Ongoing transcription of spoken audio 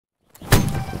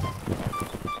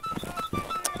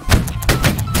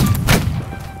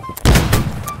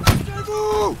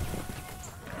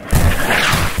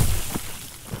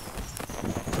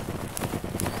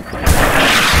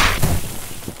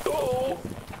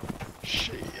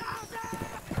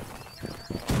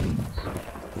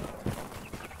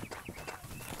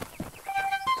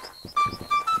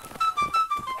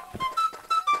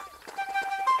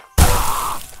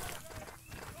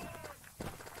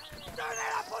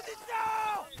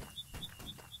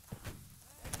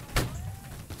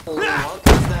Oh, what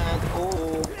is that?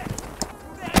 Oh.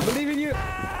 I believe in you.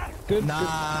 Good.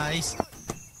 Nice.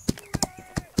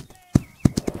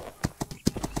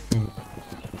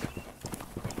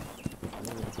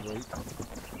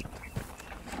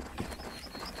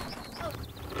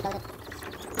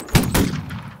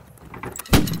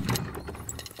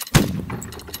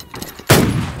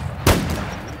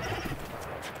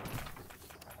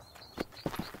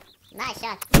 Nice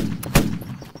shot.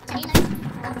 Turn your nose.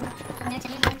 No,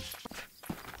 turn your nose.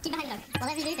 Keep behind your nose.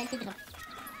 Whatever you do, don't keep it up.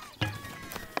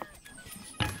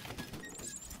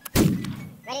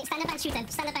 Ready? Stand up and shoot them.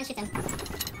 Stand up and shoot them.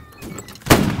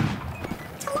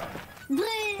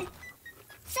 Brr!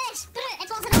 Fish! Brr! It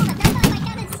wasn't over. Don't die by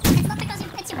cannons. It's not because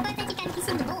it's your butt that you can't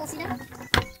consume the balls, you know?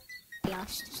 Yeah,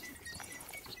 shh.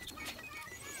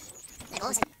 Les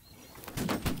balls.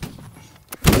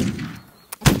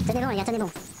 Tenez bon, les gars, tenez bon.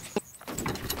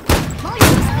 Bon, il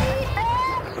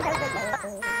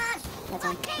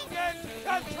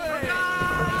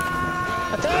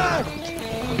Attack!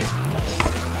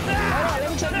 Alright, let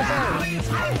me check the phone.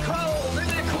 I'm cold and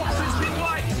their classes been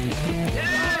white.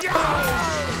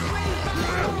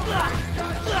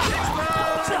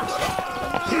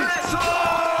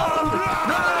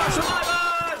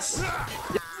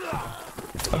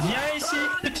 Viens ici,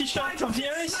 petit chat,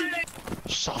 viens ici.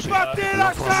 Battez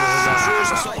la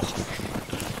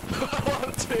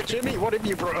Jimmy, what have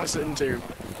you brought us into?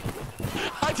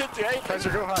 I did the eight. Kaiser,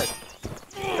 go hide.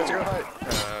 Kaiser, go hide.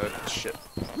 Shit.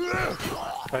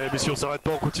 Allez, messieurs, on s'arrête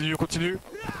pas, on continue, on continue.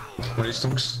 On les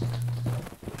stonks.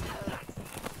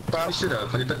 Ici là,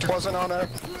 prenez pas de carte. Wasn't on there.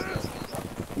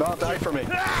 No, die for me.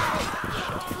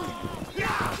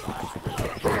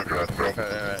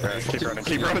 Keep running,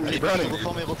 keep running, keep running.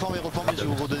 Reformez, je vais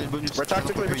vous redonner le bonus. We're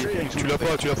tactically retreating. Tu l'as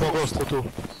pas encore, c'est trop tôt.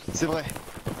 C'est vrai.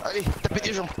 Allez, tapez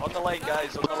des gens. On the lane,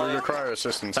 guys. On the We lane. require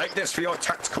assistance. Take this for your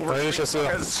tactical Allez, les retreat, chasseurs.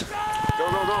 fuckers. Go,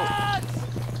 go, go.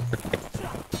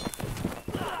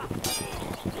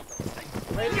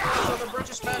 Ladies and the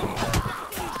British men.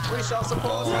 We shall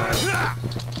support.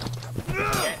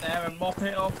 Get there and mop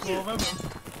it off for them.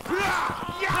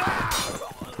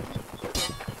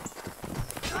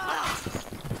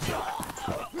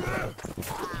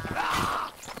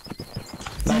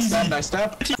 Nice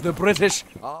stab. The British.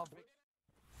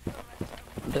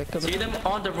 See them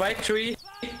on the right tree.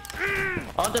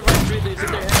 On the right tree, they see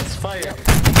their hands. Fire.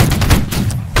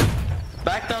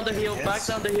 Back down the hill,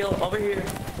 over here.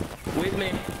 With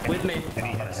me.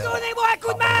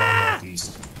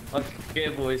 Okay,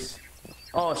 boys.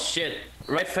 Oh shit.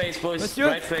 Right face, boys. Monsieur?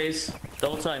 Right face.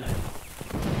 Double time.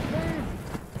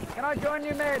 Can I join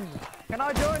you, men? Can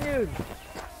I join you?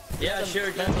 Yeah,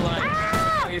 sure, down the line.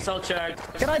 He's all charged.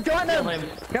 Can I join Kill him? him.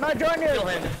 Can I join you? Kill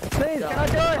him. Please, can I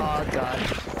join? Oh god.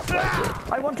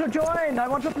 I want to join. I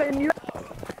want to play music.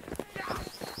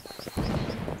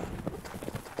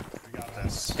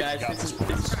 Guys, this is...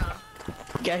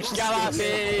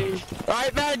 Galaxy!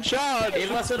 Right then, charge! It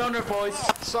was an honor, boys.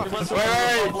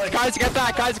 Wait, guys get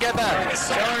back, Charge!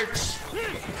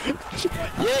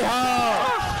 Yeehaw!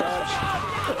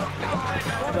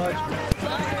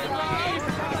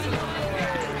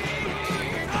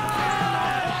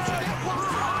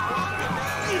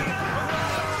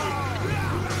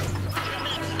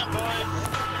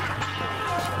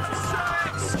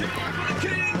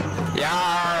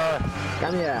 Yeah!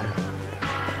 Come here.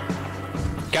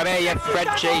 Come here, you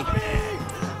Frenchie!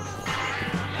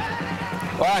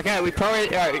 Well, okay, we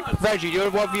probably... Alright, Reggie, you're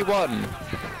 1v1.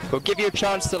 We'll give you a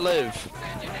chance to live.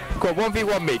 Come on,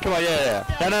 1v1 me, come on, yeah.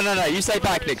 No, you stay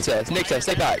back, Nictor. Nictor,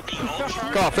 stay back.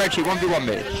 Come on, Frenchie, 1v1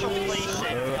 me.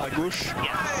 À gauche.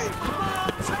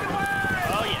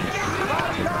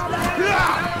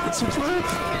 It's a trip!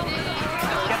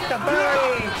 Get the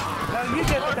berry. No, you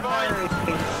get the berry.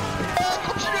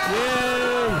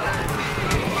 Yay!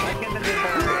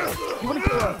 You wanna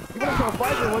kill a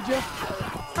fighter, would you?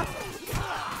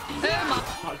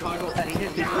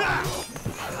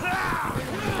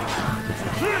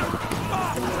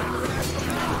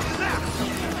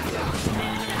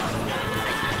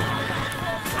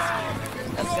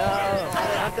 Let's go.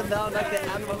 Hunt them down like the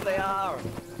animals they are.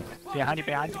 Behind you.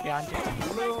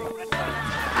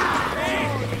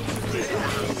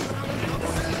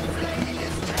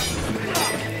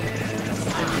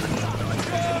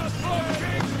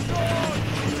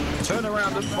 Turn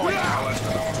around and fight, coward.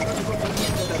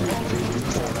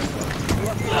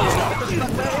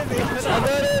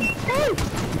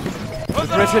 The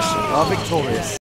British are victorious.